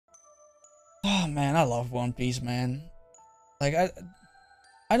Oh man, I love One Piece, man. Like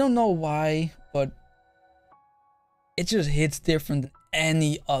I don't know why, but it just hits different than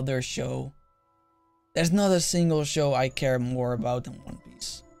any other show. There's not a single show I care more about than One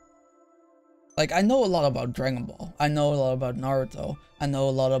Piece. Like, I know a lot about Dragon Ball. I know a lot about Naruto. I know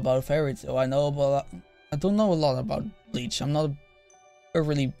a lot about Fairy Tail. I don't know a lot about Bleach. I'm not a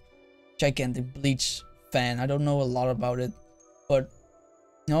really gigantic Bleach fan. I don't know a lot about it. But,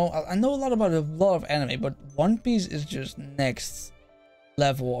 you know, I know a lot about a lot of anime. But One Piece is just next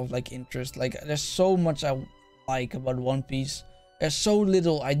level of, like, interest. Like, there's so much I like about One Piece. There's so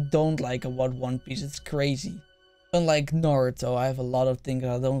little I don't like about One Piece. It's crazy. Unlike Naruto, I have a lot of things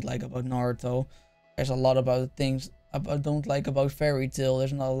I don't like about Naruto. There's a lot about things I don't like about Fairy Tail.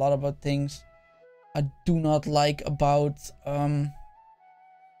 There's not a lot about things I do not like about what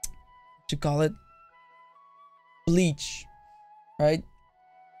you call it, Bleach, right?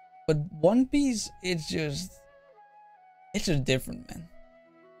 But One Piece, it's just different, man.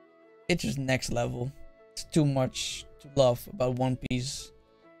 It's just next level. It's too much to love about One Piece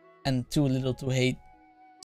and too little to hate.